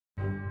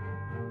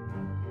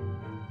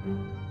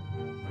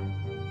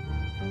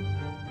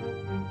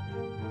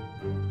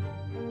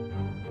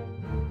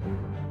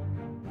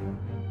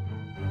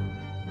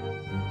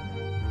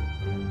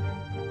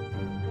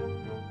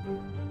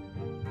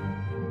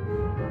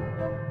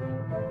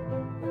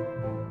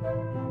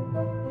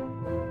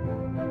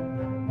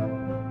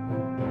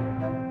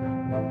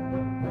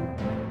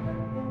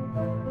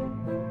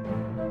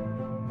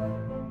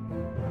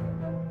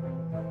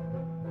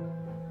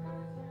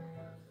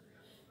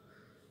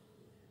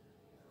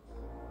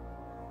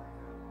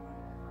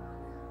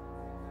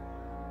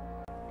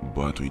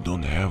But we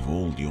don't have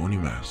all the Oni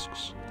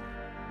masks.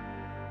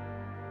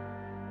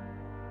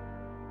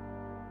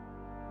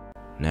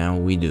 Now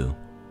we do.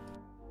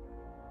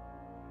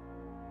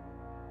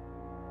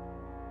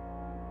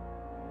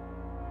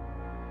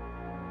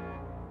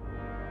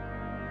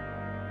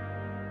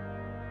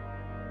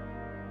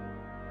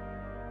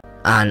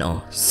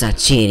 Ano,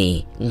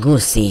 Sachiri,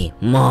 Gusi,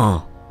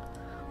 Mo,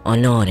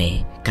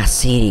 Onore,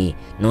 Kasiri,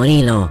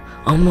 Norilo,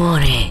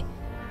 Amore.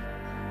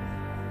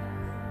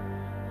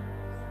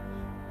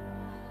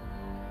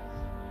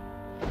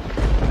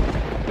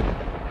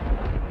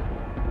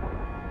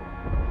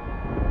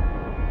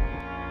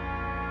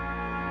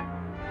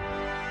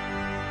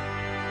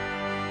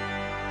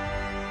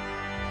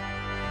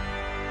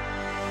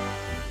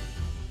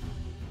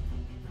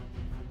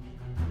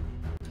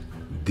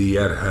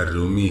 Dear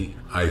Harumi,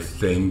 I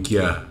thank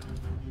ya.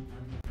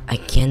 I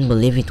can't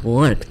believe it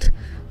worked.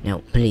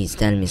 Now please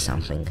tell me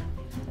something.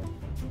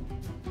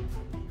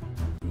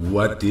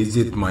 What is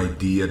it, my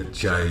dear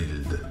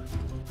child?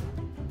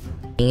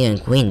 King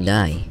and Queen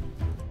die.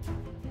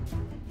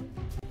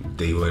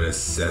 They were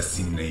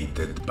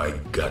assassinated by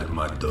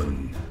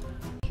Garmadon.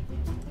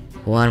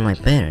 Who are my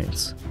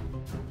parents?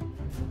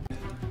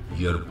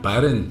 Your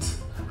parents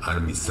are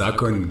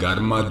Misako and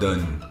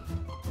Garmadon.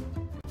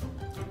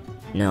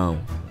 No,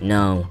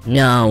 no,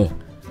 no!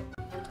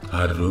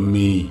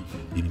 Harumi,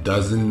 it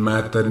doesn't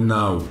matter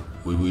now.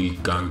 We will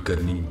conquer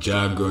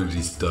Ninjago and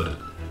restore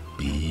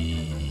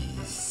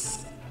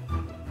peace.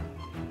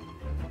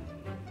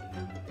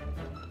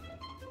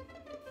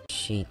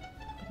 She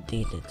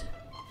did it.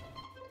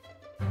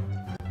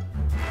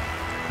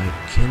 I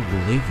can't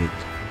believe it.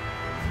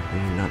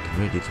 We're not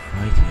ready to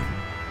fight him.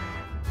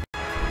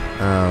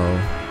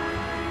 Oh.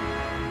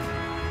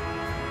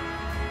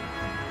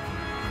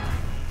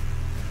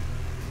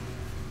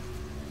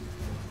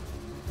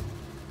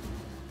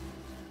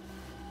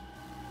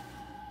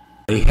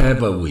 I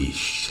have a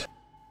wish.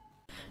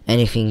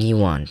 Anything you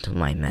want,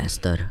 my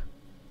master.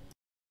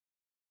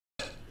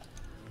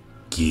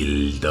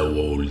 Kill the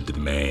old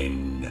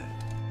man.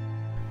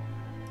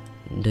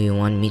 Do you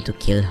want me to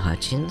kill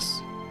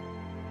Hutchins?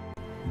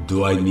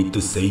 Do I need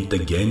to say it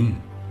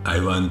again? I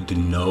want to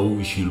know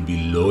if you'll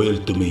be loyal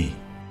to me.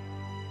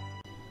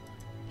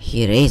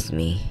 He raised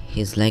me.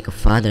 He's like a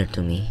father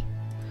to me.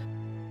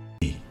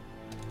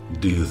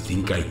 Do you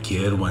think I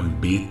care one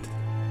bit?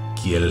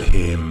 Kill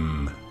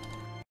him.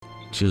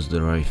 Choose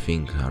the right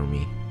thing,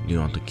 Harumi. Do you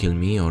want to kill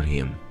me or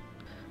him?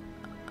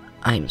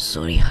 I'm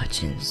sorry,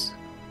 Hutchins.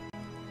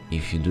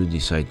 If you do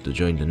decide to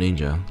join the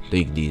ninja,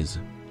 take these.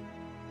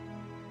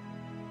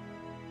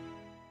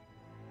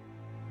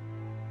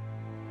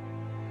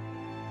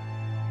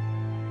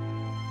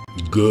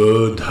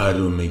 Good,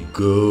 Harumi,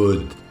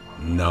 good.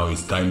 Now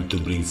it's time to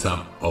bring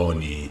some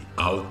Oni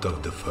out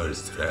of the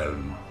first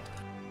realm.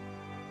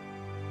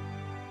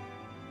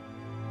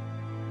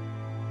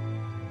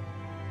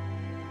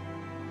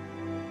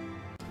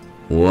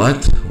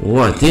 What?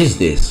 What is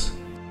this?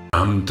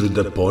 Come through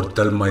the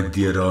portal, my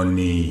dear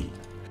Oni.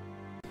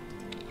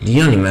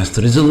 The Oni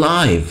Master is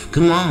alive!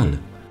 Come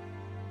on!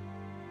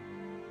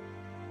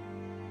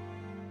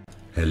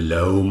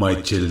 Hello, my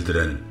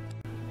children.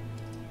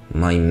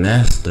 My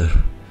master,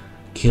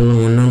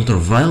 Kilo and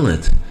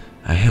Ultraviolet,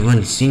 I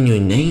haven't seen you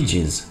in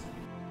ages.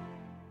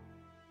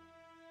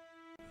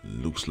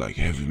 Looks like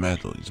heavy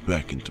metal is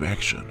back into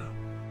action.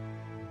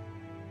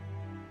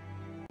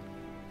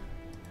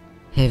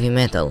 Heavy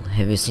metal,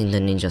 have you seen the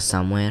ninja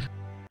somewhere?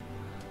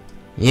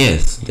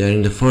 Yes, they are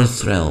in the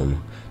first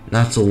realm.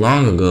 Not so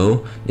long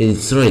ago, they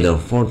destroyed our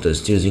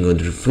fortress using a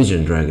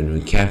fusion dragon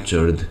we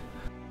captured.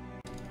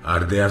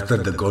 Are they after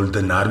the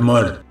golden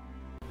armor?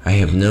 I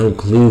have no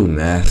clue,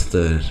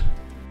 master.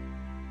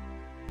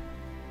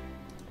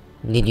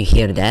 Did you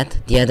hear that?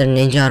 The other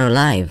ninja are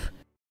alive.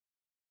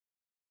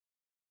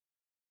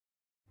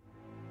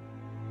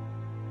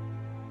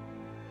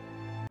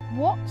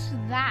 What's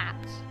that?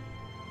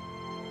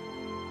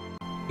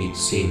 It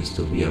seems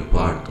to be a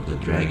part of the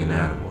dragon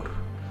armor,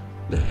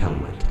 the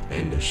helmet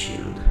and the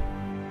shield.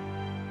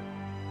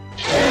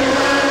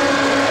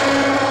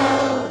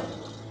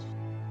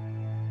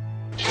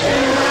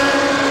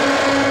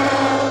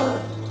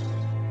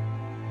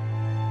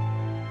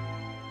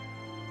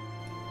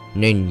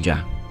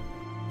 Ninja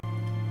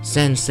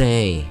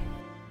Sensei,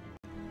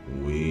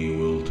 We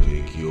will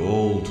take you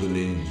all to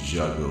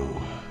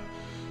Ninjago.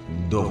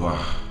 Dova.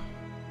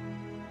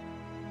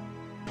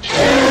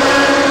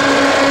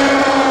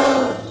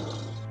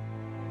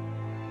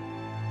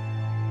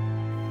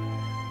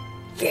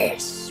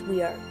 Yes,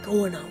 we are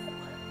going home.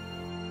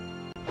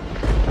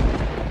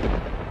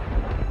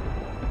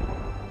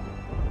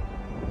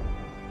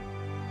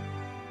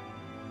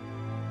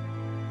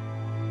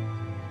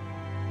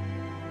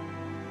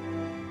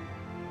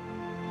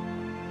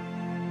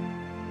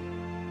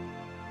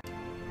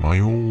 My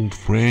old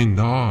friend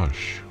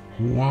Ash,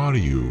 who are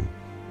you?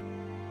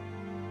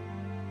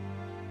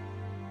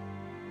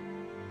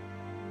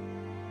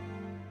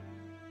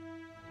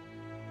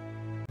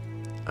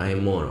 I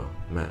am Moro,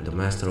 the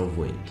Master of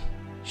Wind.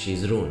 She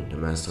is Rune, the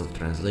Master of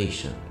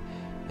Translation.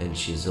 and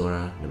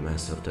Shizora, the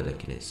master of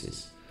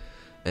telekinesis.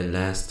 And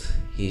last,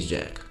 he's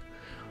Jack.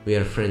 We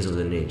are friends of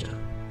the ninja.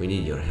 We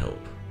need your help.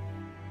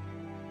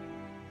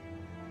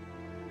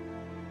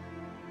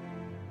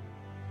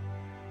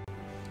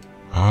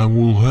 I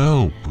will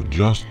help.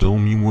 Just tell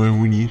me where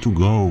we need to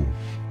go.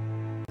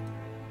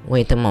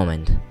 Wait a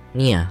moment.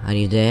 Nia, are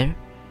you there?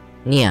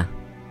 Nia!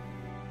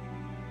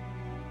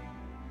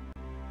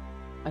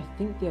 I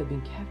think they have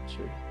been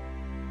captured.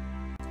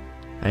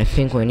 I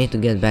think we need to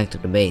get back to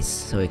the base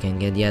so we can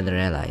get the other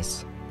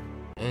allies.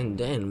 And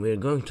then we're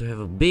going to have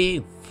a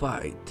big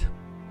fight.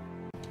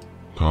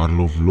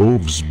 Karlov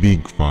loves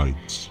big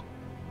fights.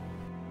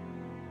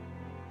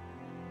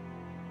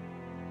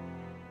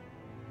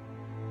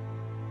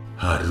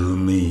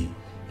 Harumi,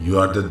 you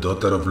are the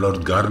daughter of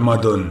Lord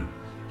Garmadon.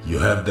 You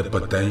have the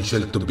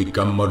potential to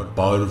become more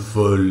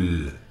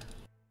powerful.